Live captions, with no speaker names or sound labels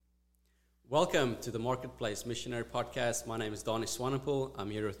Welcome to the Marketplace Missionary Podcast. My name is Donnie Swanepoel. I'm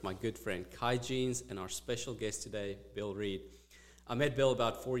here with my good friend Kai Jeans and our special guest today, Bill Reed. I met Bill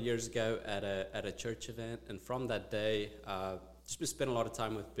about 4 years ago at a church event, and from that day, just spent a lot of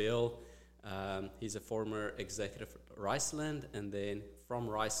time with Bill. He's a former executive at Riceland, and then from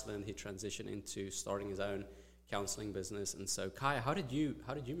Riceland, he transitioned into starting his own counseling business. And so, Kai, how did you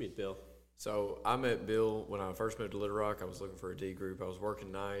meet Bill? So I met Bill when I first moved to Little Rock. I was looking for a D group. I was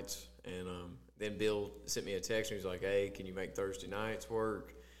working nights, and then Bill sent me a text, and he was like, "Hey, can you make Thursday nights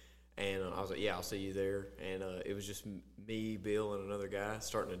work?" And I was like, "Yeah, I'll see you there." And it was just me, Bill, and another guy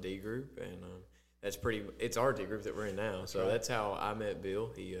starting a D group, and it's our D group that we're in now. So that's how I met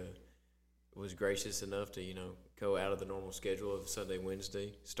Bill. He was gracious enough to go out of the normal schedule of Sunday,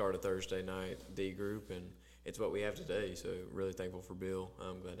 Wednesday, start a Thursday night D group, and it's what we have today. So really thankful for Bill.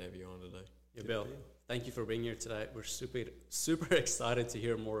 I'm glad to have you on today. Yeah, Bill, thank you for being here today. We're super excited to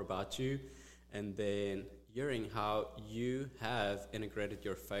hear more about you, and then hearing how you have integrated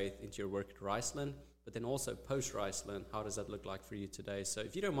your faith into your work at Riceland, but then also post-Riceland. How does that look like for you today? So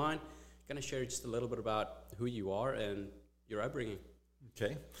if you don't mind, kind of share just a little bit about who you are and your upbringing.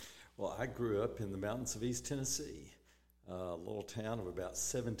 Okay. Well, I grew up in the mountains of East Tennessee, a little town of about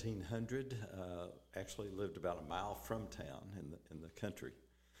 1,700. Actually lived about a mile from town in the country.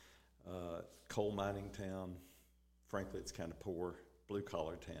 Coal mining town. Frankly, it's kind of poor,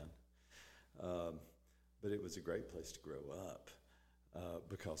 blue-collar town. But it was a great place to grow up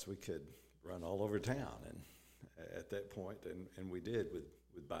because we could run all over town and at that point, and we did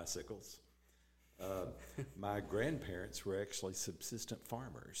with bicycles. My grandparents were actually subsistent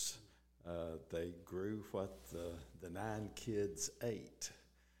farmers. They grew what the 9 kids ate,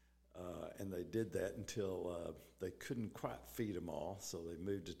 and they did that until they couldn't quite feed them all, so they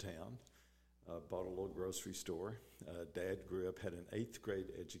moved to town, bought a little grocery store. Dad grew up, had an 8th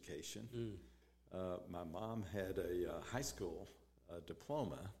grade education. My mom had a high school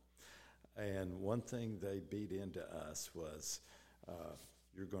diploma, and one thing they beat into us was,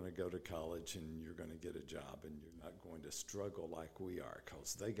 you're going to go to college and you're going to get a job and you're not going to struggle like we are,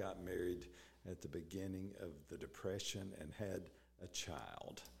 because they got married at the beginning of the Depression and had a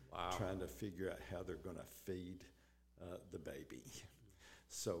child. Wow. Trying to figure out how they're going to feed the baby.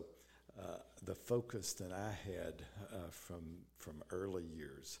 So the focus that I had from early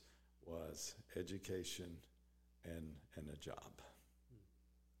years was education and a job.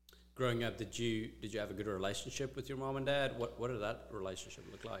 Growing up, did you have a good relationship with your mom and dad? What did that relationship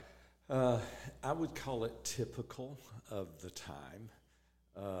look like? I would call it typical of the time.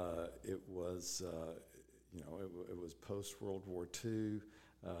 It was, it was post World War II,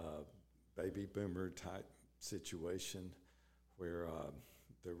 baby boomer type situation where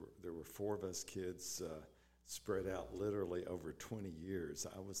there were 4 of us kids spread out literally over 20 years.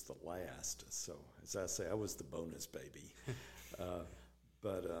 I was the last, so as I say, I was the bonus baby.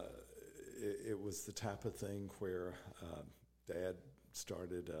 But it was the type of thing where Dad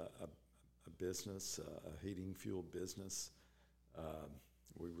started a business, a heating fuel business.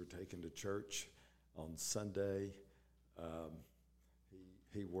 We were taken to church on Sunday.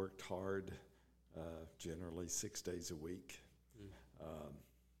 He worked hard, generally 6 days a week.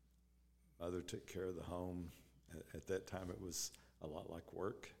 Mother took care of the home. At that time, it was a lot like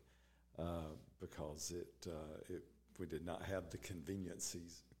work because we did not have the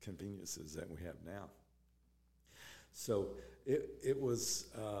conveniences that we have now. So it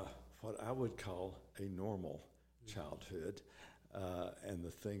was what I would call a normal childhood. And the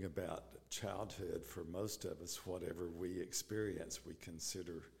thing about childhood, for most of us, whatever we experience, we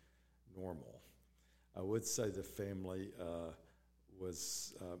consider normal. I would say the family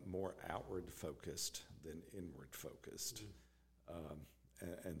was more outward focused than inward focused.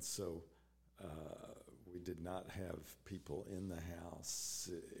 And so we did not have people in the house.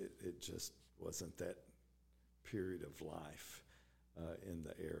 It just wasn't that period of life in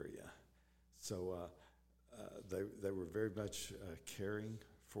the area. So they were very much caring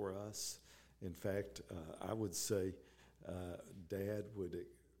for us. In fact, I would say Dad would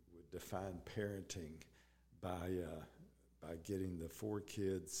define parenting by getting the 4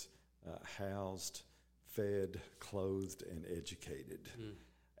 kids housed, fed, clothed, and educated.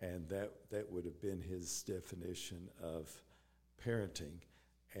 And that would have been his definition of parenting.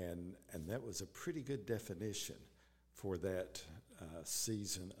 And that was a pretty good definition for that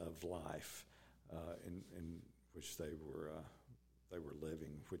season of life in which they were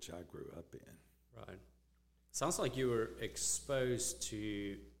living, which I grew up in. Right. Sounds like you were exposed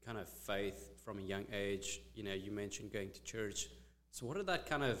to kind of faith from a young age. You mentioned going to church. So what did that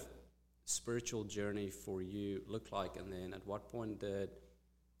kind of spiritual journey for you look like? And then at what point did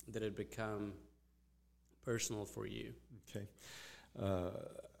did it become personal for you? Okay.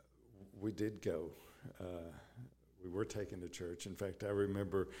 We did go. We were taken to church. In fact, I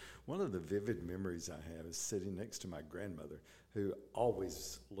remember one of the vivid memories I have is sitting next to my grandmother, who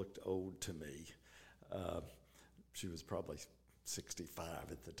always looked old to me. She was probably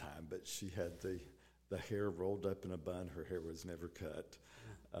 65 at the time, but she had the hair rolled up in a bun. Her hair was never cut.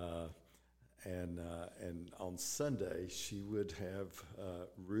 And on Sunday, she would have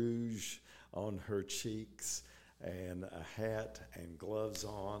rouge on her cheeks and a hat and gloves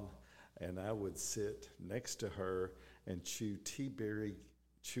on, and I would sit next to her and chew tea-berry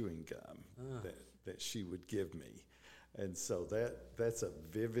chewing gum that she would give me. And so that's a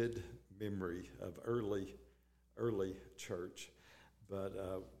vivid memory of early church. But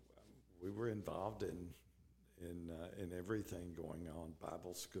we were involved in everything going on,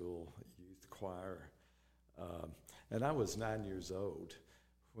 Bible school, youth choir. And I was 9 years old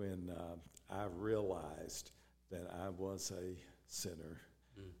when I realized that I was a sinner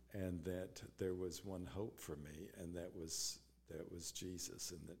and that there was one hope for me, and that was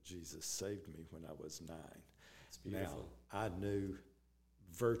Jesus, and that Jesus saved me when I was 9. It's beautiful. Now, I knew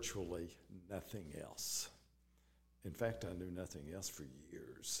virtually nothing else. In fact, I knew nothing else for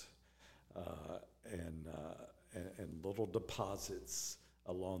years. And little deposits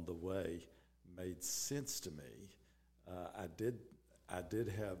along the way made sense to me. I did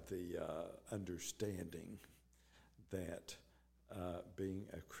have the understanding that being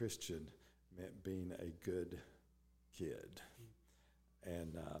a Christian meant being a good kid.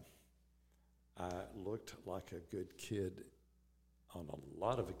 And I looked like a good kid on a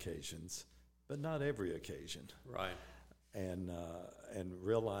lot of occasions, but not every occasion. Right. And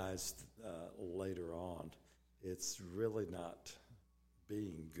realized later on, it's really not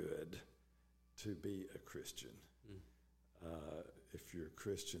being good to be a Christian. If you're a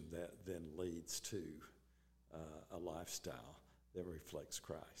Christian, that then leads to a lifestyle that reflects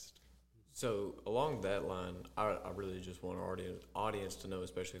Christ. So along that line, I really just want our audience to know,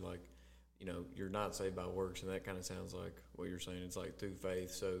 especially like, you're not saved by works, and that kind of sounds like what you're saying. It's like through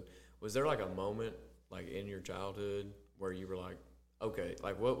faith. So was there like a moment like in your childhood where you were like, okay,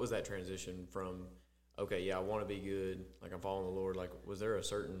 like what was that transition from, okay, yeah, I want to be good, like I'm following the Lord. Like, was there a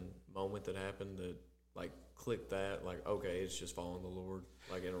certain moment that happened that like clicked that, like, okay, it's just following the Lord,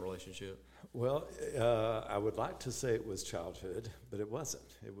 like in a relationship? Well, I would like to say it was childhood, but it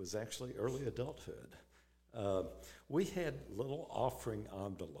wasn't. It was actually early adulthood. We had little offering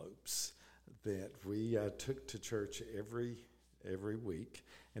envelopes that we took to church every week,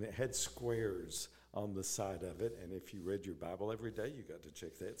 and it had squares on the side of it. And if you read your Bible every day, you got to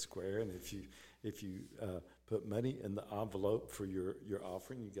check that square. And if you put money in the envelope for your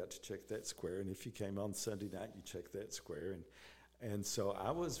offering, you got to check that square. And if you came on Sunday night, you check that square. And so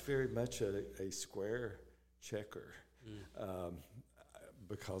I was very much a square checker,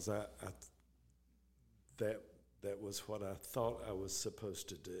 because that was what I thought I was supposed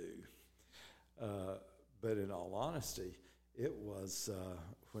to do. But in all honesty, it was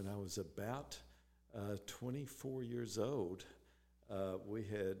when I was about 24 years old.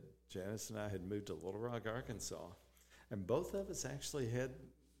 Janice and I had moved to Little Rock, Arkansas, and both of us actually had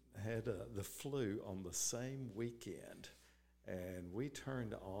the flu on the same weekend. And we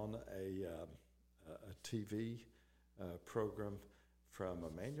turned on a TV program from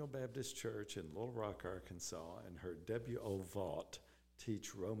Emmanuel Baptist Church in Little Rock, Arkansas, and heard W.O. Vaught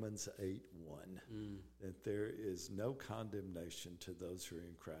teach Romans 8:1, that there is no condemnation to those who are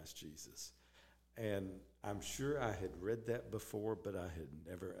in Christ Jesus. And I'm sure I had read that before, but I had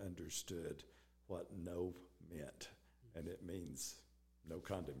never understood what no meant. And it means no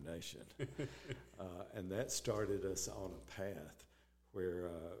condemnation. And that started us on a path where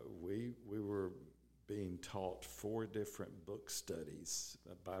we were being taught 4 different book studies,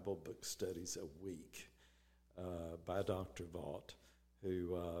 Bible book studies a week, by Dr. Vaught,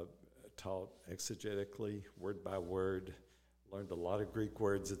 who taught exegetically, word by word, learned a lot of Greek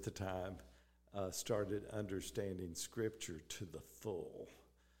words at the time, started understanding Scripture to the full.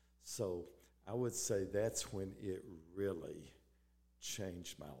 So I would say that's when it really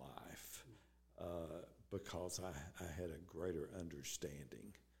changed my life, because I had a greater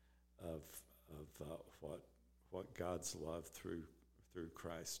understanding of what God's love through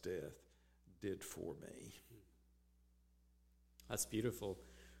Christ's death did for me. That's beautiful.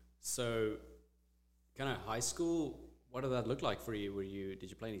 So, kind of high school, what did that look like for you? Did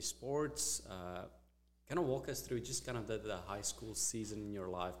you play any sports? Kind of walk us through just kind of the high school season in your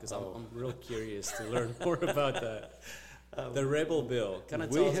life, because I'm real curious to learn more about that. The Rebel Bill. Kind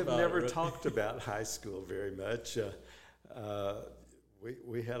of tell us about We have never talked about high school very much.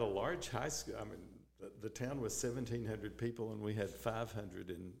 we had a large high school. I mean, the town was 1,700 people, and we had 500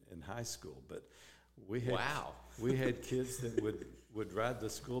 in high school. But we had we had kids that would ride the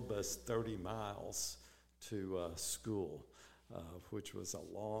school bus 30 miles to school, which was a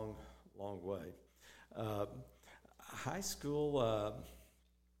long way. High school,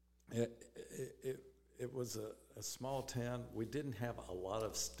 it was a small town. We didn't have a lot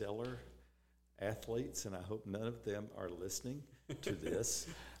of stellar athletes, and I hope none of them are listening to this.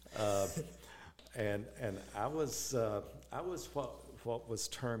 And I was what was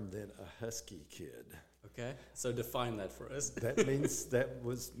termed then a husky kid. Okay, so define that for us. That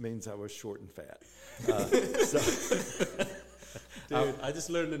means I was short and fat. Dude, I just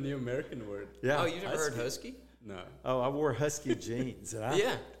learned a new American word. Yeah. Oh, you never heard husky? No. Oh, I wore husky jeans, and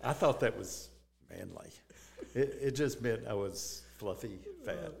I thought that was manly. It just meant I was fluffy,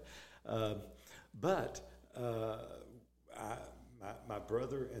 fat. But my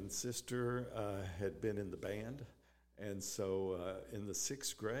brother and sister had been in the band, and so in the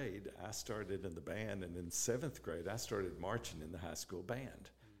 6th grade, I started in the band, and in 7th grade, I started marching in the high school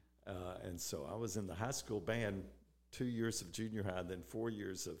band. And so I was in the high school band 2 years of junior high, and then 4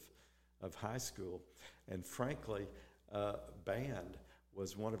 years of high school. And frankly, band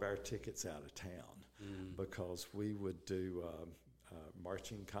was one of our tickets out of town because we would do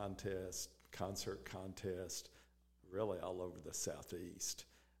marching contests, concert contests, really all over the Southeast.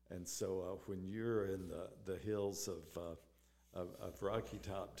 And so when you're in the hills of Rocky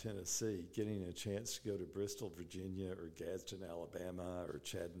Top, Tennessee, getting a chance to go to Bristol, Virginia, or Gadsden, Alabama, or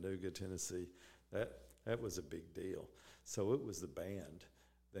Chattanooga, Tennessee, that was a big deal. So it was the band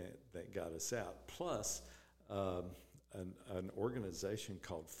that got us out, plus an organization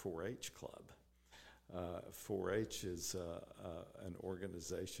called 4-H Club. 4-H is an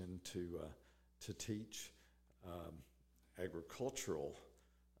organization to teach agricultural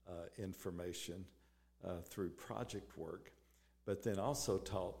information through project work, but then also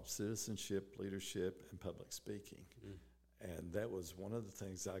taught citizenship, leadership, and public speaking. And that was one of the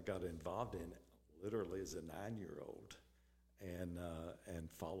things I got involved in literally as a 9-year-old, and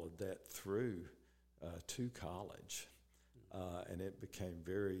followed that through to college. And it became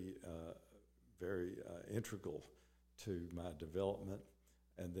very integral to my development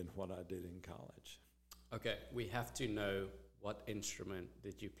and then what I did in college. Okay, we have to know, what instrument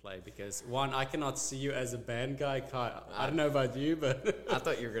did you play? Because one, I cannot see you as a band guy. I don't know about you, but I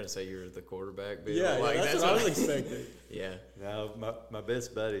thought you were going to say you were the quarterback. Bill. Yeah, that's what I was expecting. Yeah. Now, my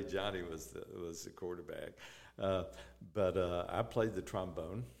best buddy Johnny was the quarterback, but I played the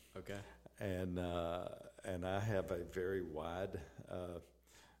trombone. Okay. And I have a very wide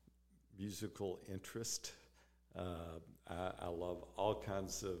musical interest. I love all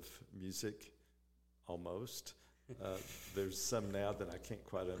kinds of music, almost. There's some now that I can't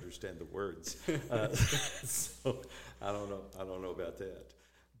quite understand the words, so I don't know about that.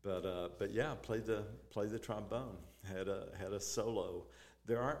 But yeah, played the trombone. Had a solo.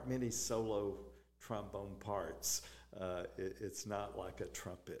 There aren't many solo trombone parts. It's not like a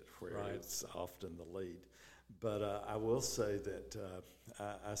trumpet where it's often the lead. But I will say that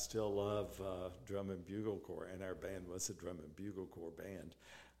I still love drum and bugle corps, and our band was a drum and bugle corps band.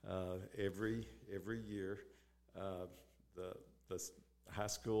 Every year, the high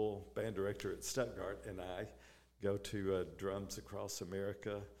school band director at Stuttgart and I go to Drums Across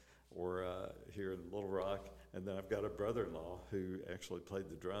America, or here in Little Rock, and then I've got a brother-in-law who actually played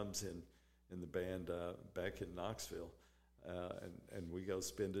the drums in the band back in Knoxville. And we go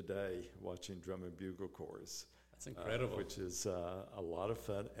spend a day watching drum and bugle corps. That's incredible. Which is a lot of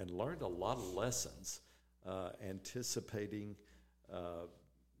fun, and learned a lot of lessons, anticipating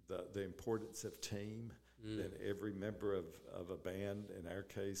the importance of team, that every member of a band, in our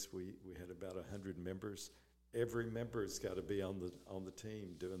case, we had about 100 members. Every member has got to be on the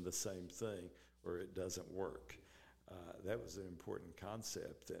team doing the same thing, or it doesn't work. That was an important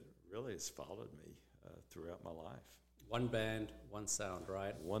concept that really has followed me throughout my life. One band, one sound,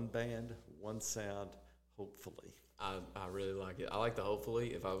 right? One band, one sound, hopefully. I really like it. I like the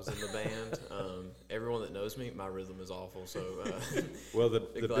hopefully. If I was in the band, everyone that knows me, my rhythm is awful. So, well,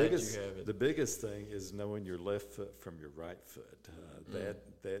 the biggest thing is knowing your left foot from your right foot.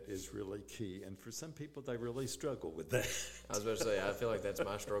 That is really key. And for some people, they really struggle with that. I was about to say, I feel like that's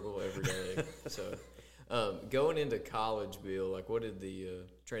my struggle every day. So, going into college, Bill, like, what did the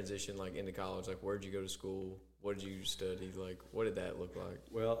transition like into college? Like, where'd you go to school? What did you study? Like, what did that look like?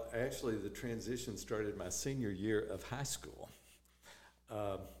 Well, actually, the transition started my senior year of high school.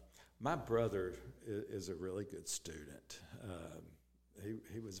 My brother is a really good student.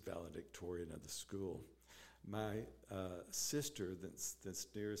 He was valedictorian of the school. My sister, that's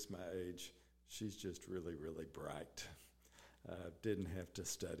nearest my age, she's just really, really bright. Didn't have to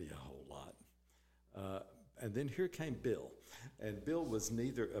study a whole lot. And then here came Bill. And Bill was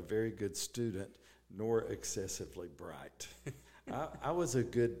neither a very good student nor excessively bright. I was a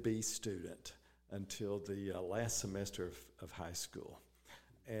good B student until the last semester of high school.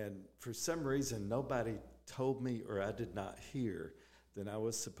 And for some reason, nobody told me, or I did not hear, that I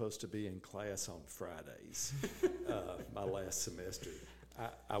was supposed to be in class on Fridays, my last semester.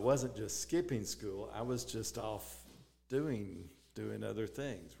 I wasn't just skipping school, I was just off doing other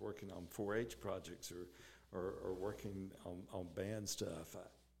things, working on 4-H projects or working on band stuff.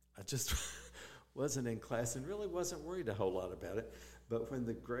 I just wasn't in class and really wasn't worried a whole lot about it. But when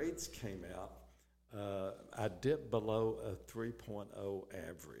the grades came out, I dipped below a 3.0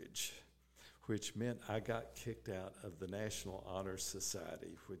 average, which meant I got kicked out of the National Honor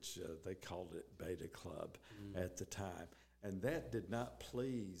Society, which they called it Beta Club at the time. And that did not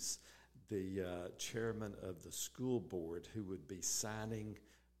please the chairman of the school board, who would be signing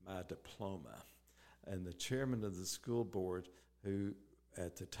my diploma. And the chairman of the school board, who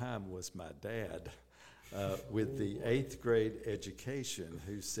at the time was my dad, with the 8th grade education,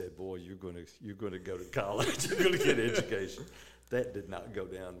 who said, "Boy, you're going to go to college. You're going to get education." That did not go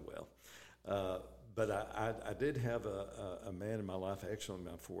down well. But I did have a man in my life, actually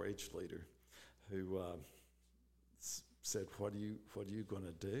my 4-H leader, who said, "What are you going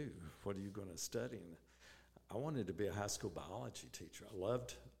to do? What are you going to study?" And I wanted to be a high school biology teacher. I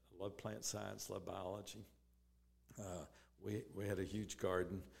loved plant science, loved biology. We had a huge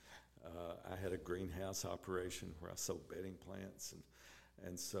garden. I had a greenhouse operation where I sold bedding plants,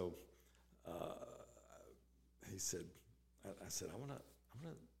 and so he said, I said, I want to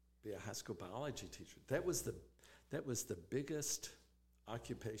be a high school biology teacher. That was the biggest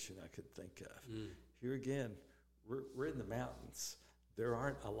occupation I could think of. Here again, we're in the mountains. There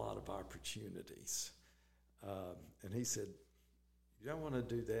aren't a lot of opportunities, and he said, "You don't want to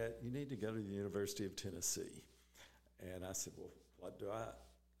do that. You need to go to the University of Tennessee." And I said, "Well, what do I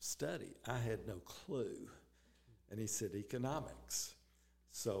study?" I had no clue. And he said, "Economics."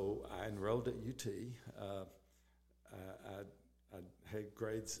 So I enrolled at UT. I had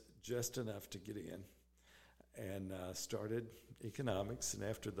grades just enough to get in, and started economics. And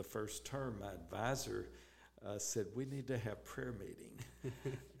after the first term, my advisor said, "We need to have prayer meeting."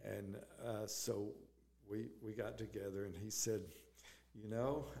 And so we got together, and he said,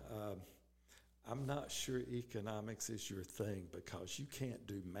 "I'm not sure economics is your thing because you can't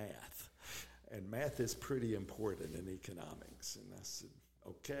do math. And math is pretty important in economics." And I said,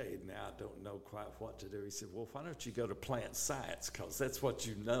 "Okay, now I don't know quite what to do." He said, "Well, why don't you go to plant science, because that's what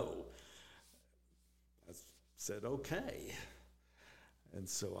you know." I said, "Okay." And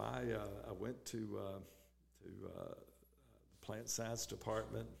so I went to the plant science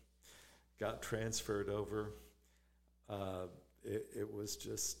department, got transferred over. It was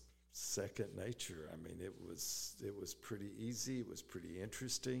just second nature. I mean, it was pretty easy. It was pretty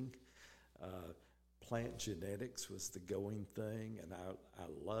interesting. Plant genetics was the going thing, and I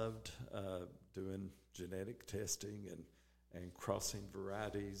loved doing genetic testing and crossing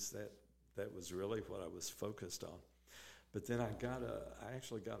varieties. That was really what I was focused on. But then I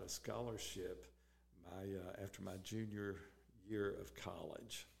actually got a scholarship after my junior year of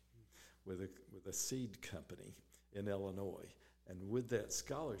college with a seed company in Illinois. And with that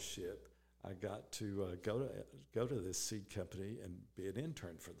scholarship, I got to go to this seed company and be an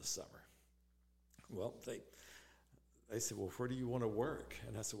intern for the summer. Well, they said, "Well, where do you want to work?"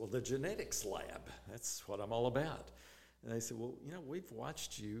 And I said, "Well, the genetics lab. That's what I'm all about." And they said, "Well, we've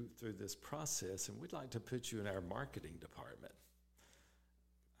watched you through this process, and we'd like to put you in our marketing department."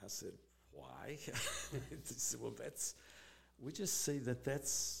 I said, "Why?" They said, "Well, we just see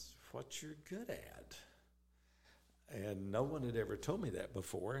that's what you're good at." And no one had ever told me that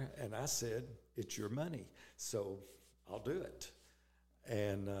before. And I said, "It's your money, so I'll do it."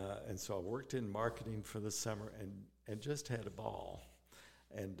 And so I worked in marketing for the summer and just had a ball,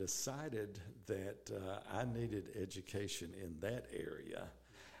 and decided that I needed education in that area.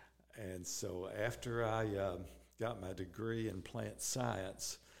 And so after I got my degree in plant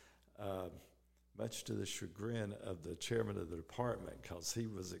science, much to the chagrin of the chairman of the department, because he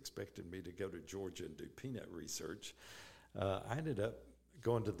was expecting me to go to Georgia and do peanut research, I ended up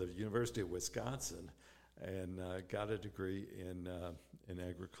going to the University of Wisconsin and got a degree in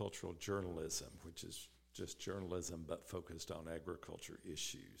agricultural journalism, which is just journalism but focused on agriculture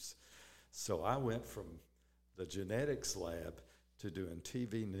issues. So I went from the genetics lab to doing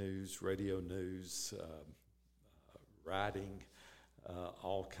TV news, radio news, writing,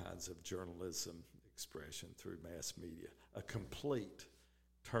 all kinds of journalism expression through mass media, a complete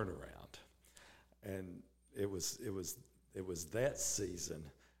turnaround. And it was that season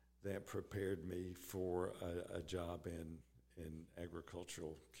that prepared me for a job in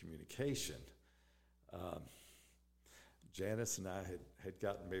agricultural communication. Janice and I had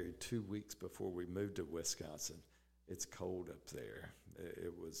gotten married 2 weeks before we moved to Wisconsin. It's cold up there.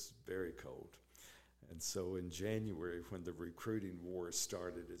 It was very cold. And so in January, when the recruiting war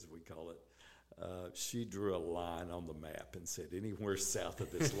started, as we call it, she drew a line on the map and said, anywhere south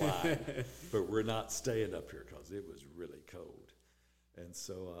of this line, but we're not staying up here because it was really cold. And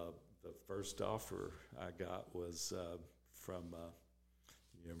so the first offer I got was from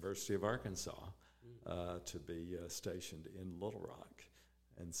University of Arkansas to be stationed in Little Rock.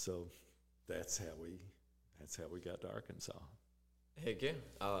 And so that's how we got to Arkansas. Heck yeah,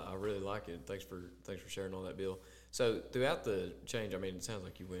 I really like it. Thanks for sharing all that, Bill. So throughout the change, I mean, it sounds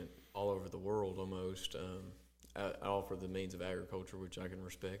like you went all over the world almost, all for the means of agriculture, which I can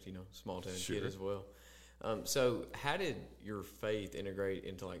respect. Small town kid as well. So how did your faith integrate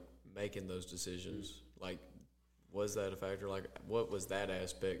into like making those decisions? Like, was that a factor? Like, what was that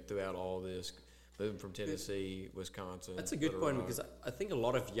aspect throughout all this? Moving from Tennessee, Wisconsin. That's a good point, because I think a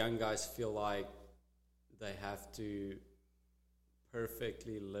lot of young guys feel like they have to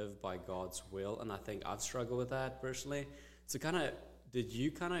perfectly live by God's will, and I think I've struggled with that personally. So did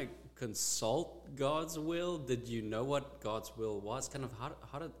you consult God's will? Did you know what God's will was?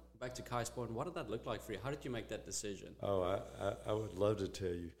 How did, back to Kai's point, what did that look like for you? How did you make that decision? Oh, I would love to tell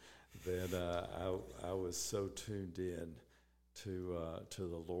you that I was so tuned in to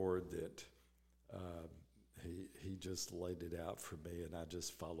the Lord that he just laid it out for me, and I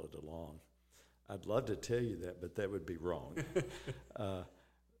just followed along. I'd love to tell you that, but that would be wrong.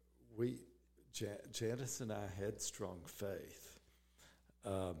 Janice and I had strong faith.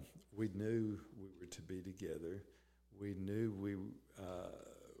 We knew we were to be together. We knew we were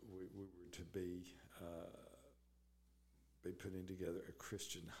to be putting together a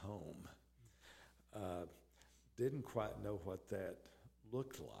Christian home. Didn't quite know what that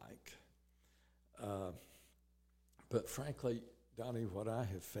looked like. But frankly, Donnie, what I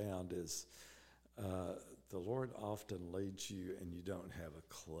have found is the Lord often leads you and you don't have a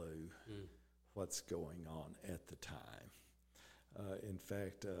clue what's going on at the time. In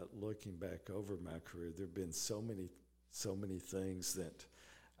fact, looking back over my career, there have been so many things that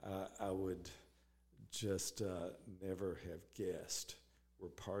I would just never have guessed were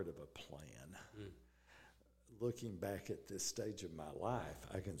part of a plan. Looking back at this stage of my life,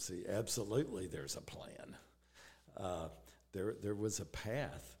 I can see absolutely there's a plan. There was a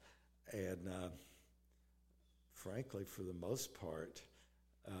path, and frankly, for the most part,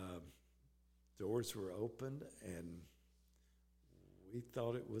 doors were open, and we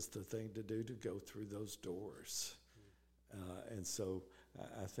thought it was the thing to do to go through those doors. And so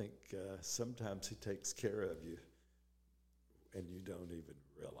I think sometimes he takes care of you, and you don't even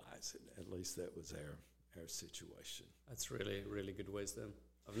realize it. At least that was our situation. That's really, really good wisdom.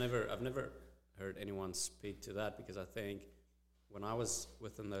 I've never heard anyone speak to that, because I think when I was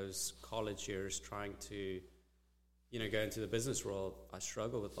within those college years trying to, go into the business world, I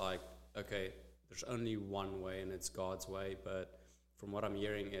struggled with okay, there's only one way and it's God's way. But from what I'm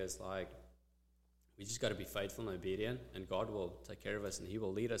hearing is we just got to be faithful and obedient, and God will take care of us, and he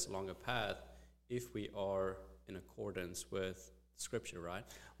will lead us along a path if we are in accordance with Scripture, right?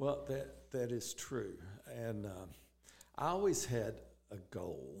 Well, that is true. And I always had a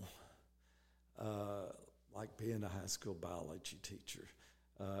goal, like being a high school biology teacher.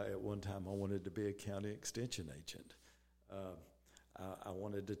 At one time, I wanted to be a county extension agent. I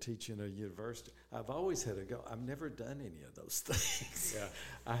wanted to teach in a university. I've always had a goal. I've never done any of those things. Yeah.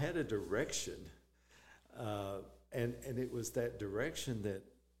 I had a direction, and it was that direction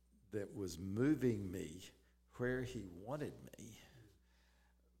that was moving me where he wanted me.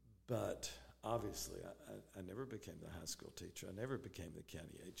 But obviously, I never became the high school teacher. I never became the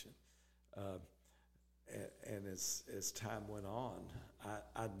county agent. And as time went on,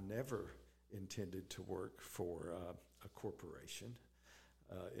 I never intended to work for a corporation.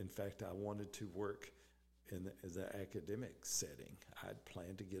 In fact, I wanted to work in the academic setting. I'd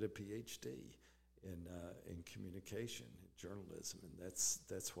planned to get a PhD in communication, in journalism, and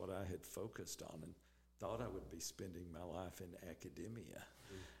that's what I had focused on, and thought I would be spending my life in academia.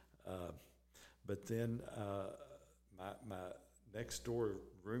 But then my next door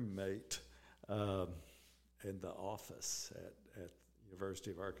roommate in the office at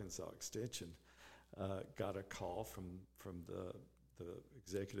University of Arkansas Extension got a call from the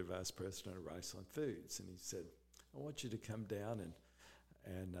executive vice president of Riceland Foods, and he said, "I want you to come down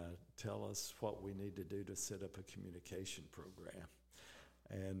and tell us what we need to do to set up a communication program.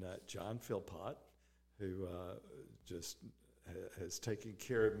 And John Philpott, who just has taken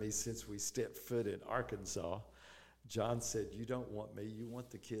care of me since we stepped foot in Arkansas, John said, "You don't want me, you want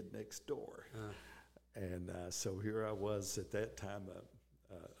the kid next door." And so here I was at that time,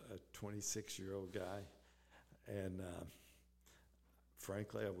 a 26-year-old guy. And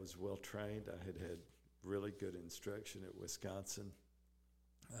frankly, I was well trained. I had had really good instruction at Wisconsin,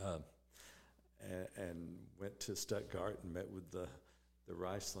 and went to Stuttgart and met with the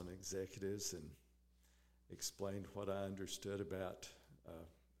Riceland executives and explained what I understood about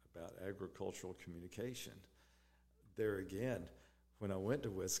agricultural communication. There again, when I went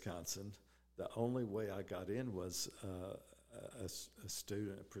to Wisconsin, the only way I got in was a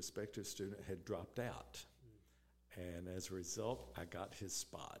prospective student had dropped out. And as a result, I got his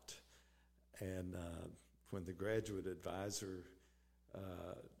spot. And when the graduate advisor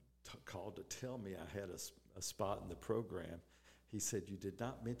called to tell me I had a spot in the program, he said, "You did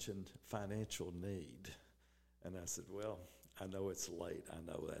not mention financial need." And I said, "Well, I know it's late. I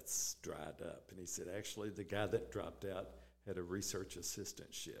know that's dried up." And he said, "Actually, the guy that dropped out had a research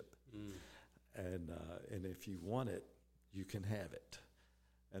assistantship. And if you want it, you can have it."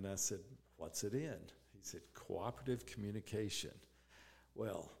 And I said, "What's it in?" He said, "Cooperative communication."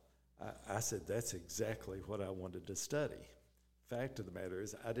 Well, I said, that's exactly what I wanted to study. Fact of the matter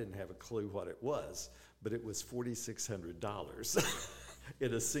is, I didn't have a clue what it was, but it was $4,600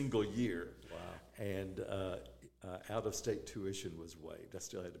 in a single year. Wow. And out-of-state tuition was waived. I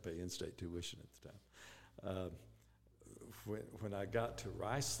still had to pay in-state tuition at the time. When I got to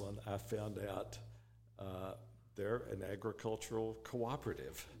Riceland, I found out they're an agricultural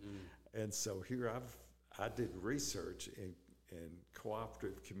cooperative. And so here I did research in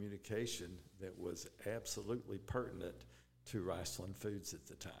cooperative communication that was absolutely pertinent to Riceland Foods at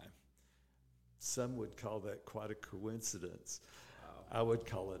the time. Some would call that quite a coincidence. Wow. I would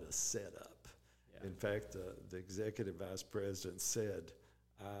call it a setup. Yeah. In fact, the executive vice president said,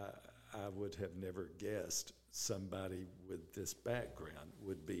 I would have never guessed somebody with this background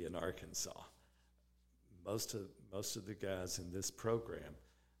would be in Arkansas. Most of the guys in this program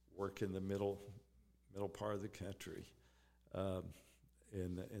work in the middle part of the country,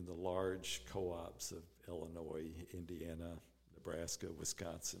 in the large co-ops of Illinois, Indiana, Nebraska,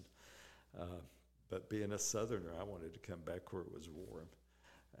 Wisconsin. But being a Southerner, I wanted to come back where it was warm,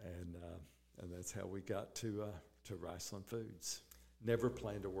 and that's how we got to Riceland Foods. Never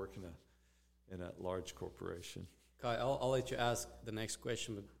planned to work in a large corporation. Kai, I'll let you ask the next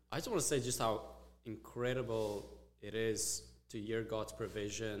question, but I just want to say just how incredible it is to hear God's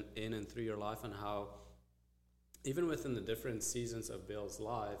provision in and through your life, and how even within the different seasons of Bill's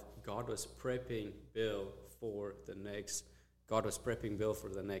life, God was prepping Bill for the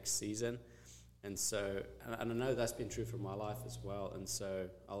next season. And so, and I know that's been true for my life as well. And so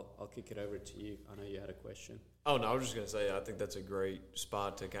I'll kick it over to you. I know you had a question. Oh, no, I was just going to say, I think that's a great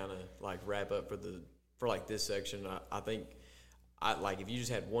spot to kind of like wrap up for like this section. I think if you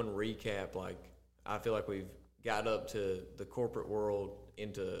just had one recap, like I feel like we've got up to the corporate world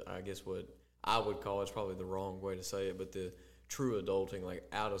into, I guess what I would call, it's probably the wrong way to say it, but the true adulting, like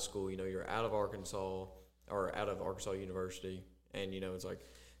out of school, you're out of Arkansas or out of Arkansas University. And, it's like,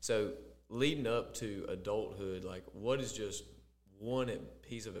 so leading up to adulthood, like what is just one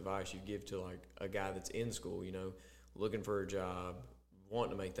piece of advice you give to like a guy that's in school, looking for a job,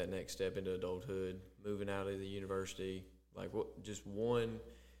 wanting to make that next step into adulthood, moving out of the university, like what, just one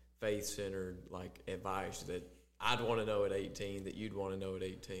faith-centered like advice that I'd want to know at 18 that you'd want to know at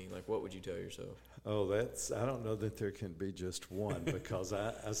 18, like what would you tell yourself? Oh, I don't know that there can be just one, because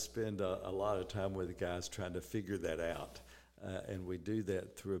I spend a lot of time with the guys trying to figure that out. And we do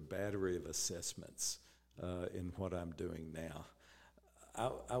that through a battery of assessments in what I'm doing now.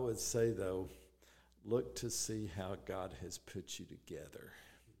 I would say, though, look to see how God has put you together.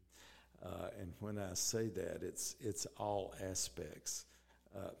 And when I say that, it's all aspects.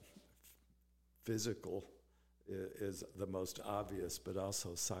 Physical is the most obvious, but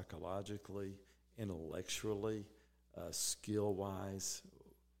also psychologically, intellectually, skill-wise.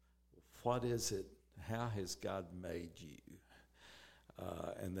 What is it? How has God made you?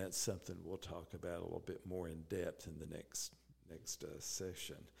 And that's something we'll talk about a little bit more in depth in the next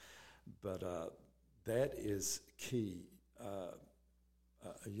session. But that is key.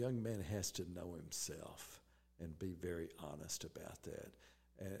 A young man has to know himself and be very honest about that.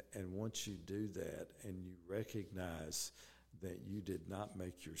 And once you do that and you recognize that you did not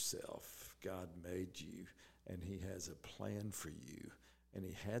make yourself, God made you, and he has a plan for you, and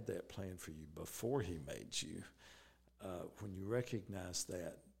he had that plan for you before he made you, when you recognize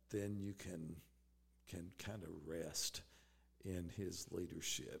that, then you can kind of rest in his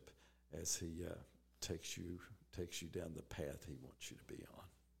leadership as he takes you down the path he wants you to be on.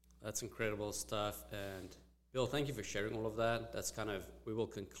 That's incredible stuff. And Bill, thank you for sharing all of that. That's kind of, we will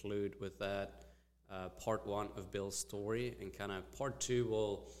conclude with that part one of Bill's story, and kind of part two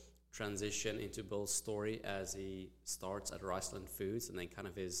will transition into Bill's story as he starts at Riceland Foods and then kind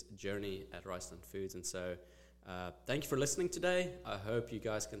of his journey at Riceland Foods. And so thank you for listening today. I hope you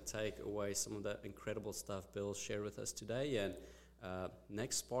guys can take away some of the incredible stuff Bill shared with us today. And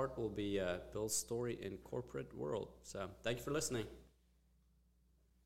next part will be Bill's story in corporate world. So thank you for listening.